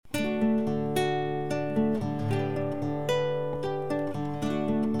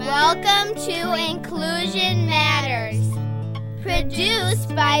Welcome to Inclusion Matters,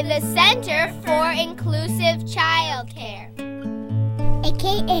 produced by the Center for Inclusive Childcare,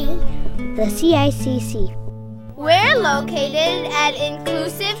 aka the CICC. We're located at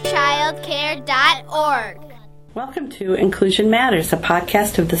inclusivechildcare.org. Welcome to Inclusion Matters, a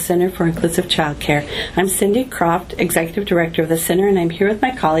podcast of the Center for Inclusive Childcare. I'm Cindy Croft, Executive Director of the Center, and I'm here with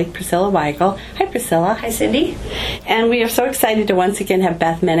my colleague, Priscilla Weigel. Hi, Priscilla. Hi, Cindy. And we are so excited to once again have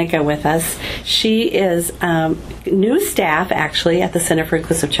Beth Meniga with us. She is new staff, actually, at the Center for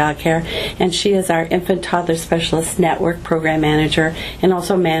Inclusive Childcare, and she is our Infant Toddler Specialist Network Program Manager and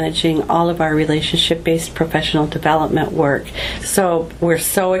also managing all of our relationship-based professional development work. So we're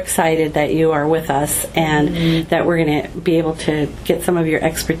so excited that you are with us and that we're going to be able to get some of your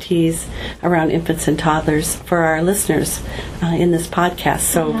expertise around infants and toddlers for our listeners in this podcast.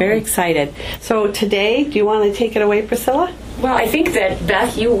 So very excited. So today, do you want to take it away, Priscilla? Well, I think that,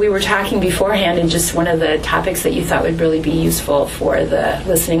 Beth, we were talking beforehand, and just one of the topics that you thought would really be useful for the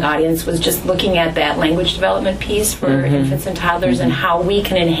listening audience was just looking at that language development piece for infants and toddlers and how we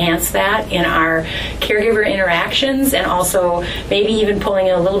can enhance that in our caregiver interactions, and also maybe even pulling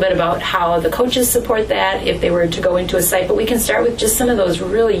in a little bit about how the coaches support that if they were to go into a site. But we can start with just some of those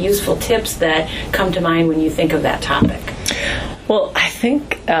really useful tips that come to mind when you think of that topic. Well, I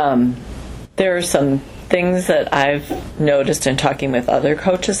think there are some things that I've noticed in talking with other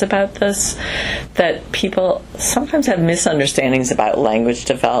coaches about this, that people sometimes have misunderstandings about language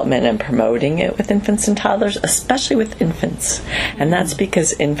development and promoting it with infants and toddlers, especially with infants. And that's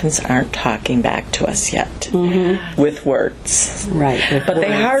because infants aren't talking back to us yet with words. Right. But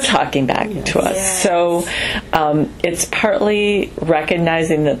they are talking back to us. Yes. So it's partly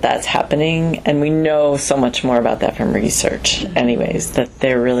recognizing that that's happening, and we know so much more about that from research anyways, that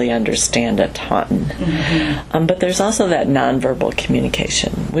they really understand a ton. But there's also that nonverbal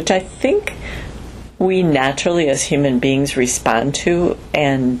communication, which I think we naturally as human beings respond to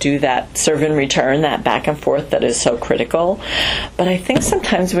and do that serve and return, that back and forth that is so critical. But I think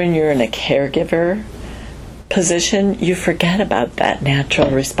sometimes when you're in a caregiver position, you forget about that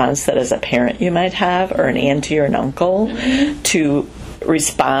natural response that as a parent you might have, or an auntie or an uncle, to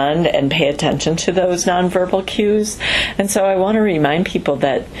respond and pay attention to those nonverbal cues. And so I want to remind people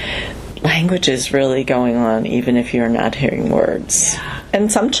that language is really going on even if you're not hearing words.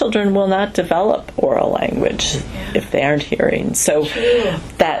 And some children will not develop oral language if they aren't hearing. So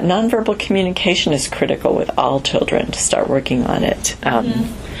that nonverbal communication is critical with all children, to start working on it.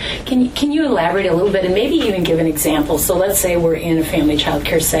 Can you elaborate a little bit and maybe even give an example? So let's say we're in a family child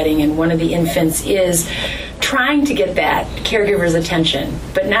care setting and one of the infants is trying to get that caregiver's attention,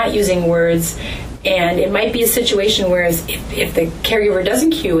 but not using words. And it might be a situation where if the caregiver doesn't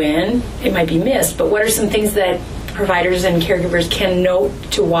cue in, it might be missed. But what are some things that providers and caregivers can note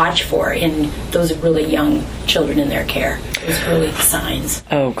to watch for in those really young children in their care, those early signs?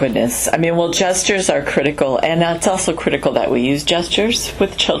 Oh, goodness. I mean, well, gestures are critical, and it's also critical that we use gestures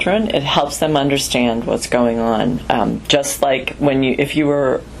with children. It helps them understand what's going on. Just like if you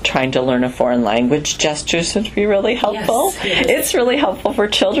were trying to learn a foreign language, gestures would be really helpful. Yes. It's really helpful for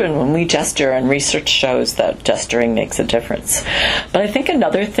children when we gesture, and research shows that gesturing makes a difference. But I think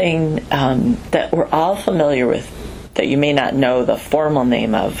another thing that we're all familiar with, that you may not know the formal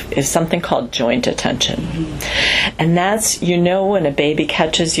name of, is something called joint attention. And that's, when a baby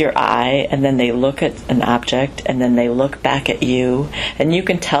catches your eye and then they look at an object and then they look back at you, and you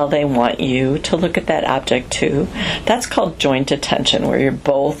can tell they want you to look at that object too. That's called joint attention, where you're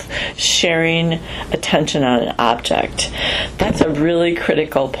both sharing attention on an object. That's a really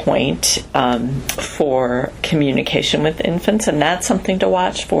critical point for communication with infants, and that's something to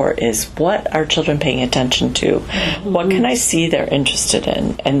watch for, is what are children paying attention to? What can I see they're interested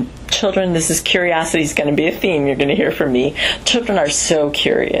in? And children, curiosity is going to be a theme you're going to hear from me. Children are so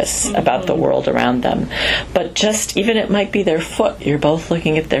curious about the world around them. But even it might be their foot. You're both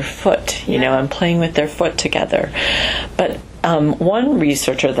looking at their foot, and playing with their foot together. But one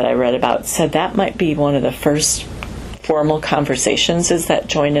researcher that I read about said that might be one of the first formal conversations, is that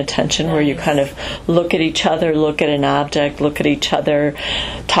joint attention, where you kind of look at each other, look at an object, look at each other,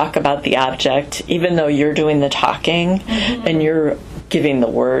 talk about the object, even though you're doing the talking and you're giving the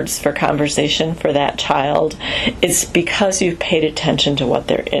words for conversation for that child. It's because you've paid attention to what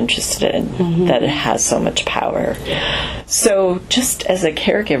they're interested in that it has so much power. So just as a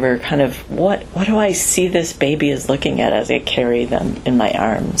caregiver, kind of what do I see this baby is looking at as I carry them in my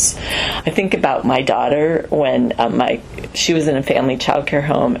arms? I think about my daughter when she was in a family child care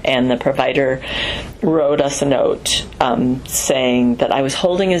home, and the provider wrote us a note saying that I was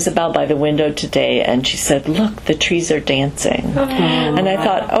holding Isabel by the window today, and she said, "Look, the trees are dancing." And I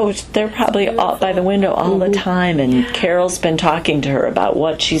thought, oh, they're probably out by the window all the time, and Carol's been talking to her about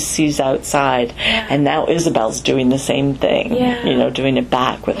what she sees outside, and now Isabel's doing the same thing, doing it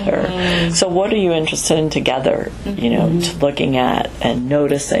back with her. So what are you interested in together, looking at and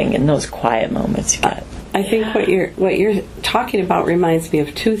noticing in those quiet moments you get? I think what you're talking about reminds me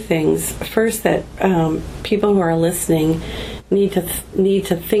of two things. First, that people who are listening need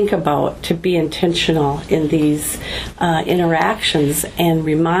to think about, to be intentional in these interactions and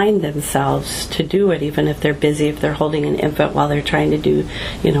remind themselves to do it, even if they're busy, if they're holding an infant while they're trying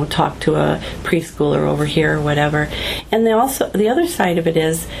to talk to a preschooler over here or whatever. And the other side of it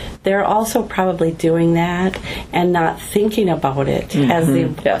is they're also probably doing that and not thinking about it as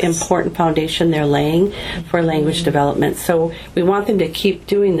the important foundation they're laying for language development. So we want them to keep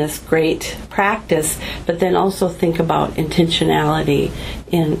doing this great practice, but then also think about intentionality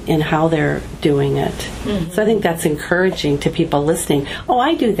in how they're doing it. So I think that's encouraging to people listening. Oh,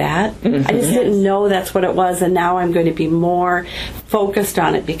 I do that. I just didn't know that's what it was, and now I'm going to be more focused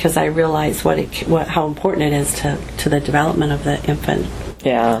on it because I realize how important it is to the development of the infant.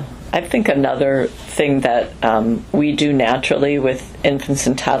 Yeah. I think another thing that we do naturally with infants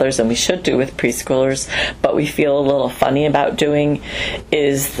and toddlers, and we should do with preschoolers, but we feel a little funny about doing,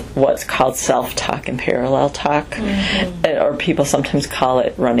 is what's called self-talk and parallel talk. Or people sometimes call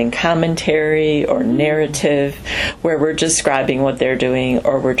it running commentary or narrative, where we're describing what they're doing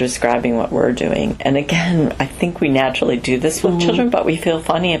or we're describing what we're doing. And again, I think we naturally do this with children, but we feel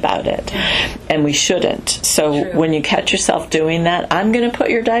funny about it. And we shouldn't. So when you catch yourself doing that, I'm going to put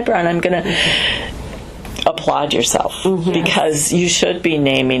your diaper on, I'm going to applaud yourself, because you should be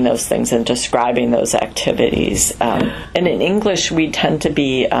naming those things and describing those activities. And in English, we tend to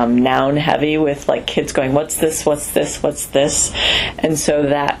be noun heavy, with like kids going, what's this, what's this, what's this? And so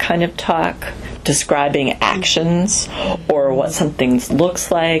that kind of talk, describing actions or what something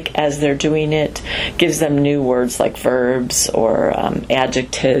looks like as they're doing it, gives them new words like verbs or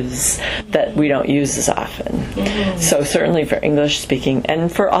adjectives that we don't use as often. So certainly for English speaking,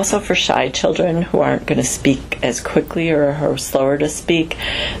 and also for shy children who aren't going to speak as quickly or who are slower to speak,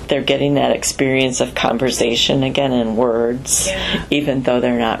 they're getting that experience of conversation again in words, even though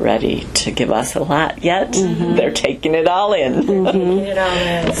they're not ready to give us a lot yet. They're taking it all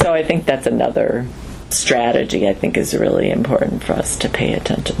in. So I think that's another strategy I think is really important for us to pay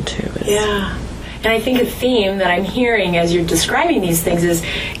attention to. And I think a theme that I'm hearing as you're describing these things is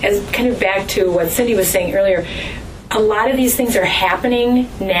kind of back to what Cindy was saying earlier. A lot of these things are happening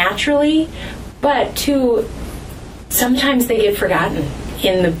naturally, but sometimes they get forgotten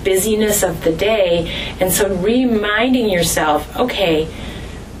in the busyness of the day. And so reminding yourself, okay,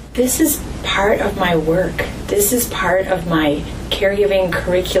 this is part of my work. This is part of my caregiving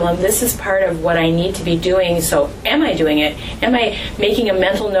curriculum. This is part of what I need to be doing. So am I doing it? Am I making a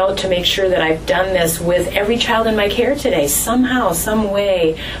mental note to make sure that I've done this with every child in my care today? Somehow, some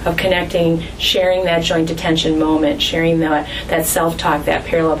way of connecting, sharing that joint attention moment, sharing that self-talk, that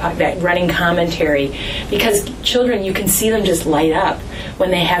parallel, that running commentary. Because children, you can see them just light up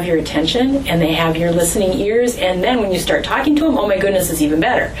when they have your attention and they have your listening ears. And then when you start talking to them, oh my goodness, it's even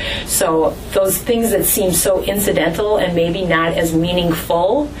better. So those things that seem so incidental and maybe not as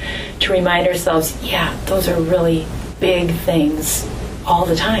meaningful, to remind ourselves, those are really big things all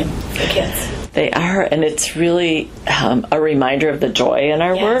the time for kids. They are, and it's really a reminder of the joy in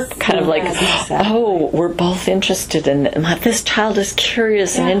our work. Kind of like, oh, we're both interested in this child is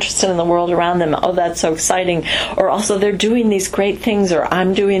curious and interested in the world around them. Oh, that's so exciting. Or also they're doing these great things, or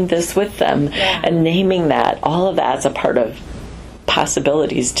I'm doing this with them. And naming that, all of that's a part of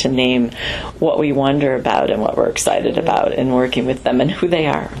possibilities to name what we wonder about and what we're excited about in working with them and who they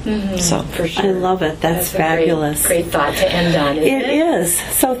are. So for sure. I love it. That's fabulous. Great thought to end on, isn't it? It is.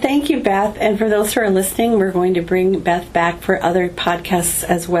 So thank you, Beth. And for those who are listening, we're going to bring Beth back for other podcasts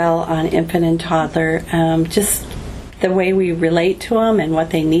as well on infant and toddler. Just the way we relate to them and what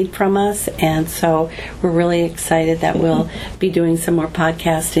they need from us. And so we're really excited that we'll be doing some more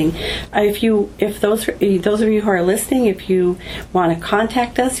podcasting. If those of you who are listening, if you want to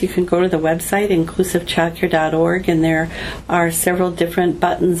contact us, you can go to the website, inclusivechildcare.org, and there are several different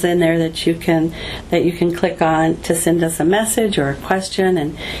buttons in there that you can click on to send us a message or a question.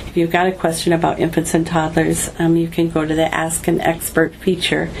 And if you've got a question about infants and toddlers, you can go to the Ask an Expert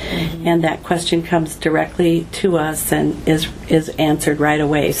feature, and that question comes directly to us and is answered right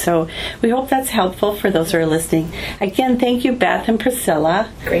away. So we hope that's helpful for those who are listening. Again, thank you, Beth and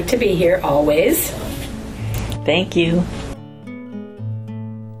Priscilla. Great to be here always. Thank you.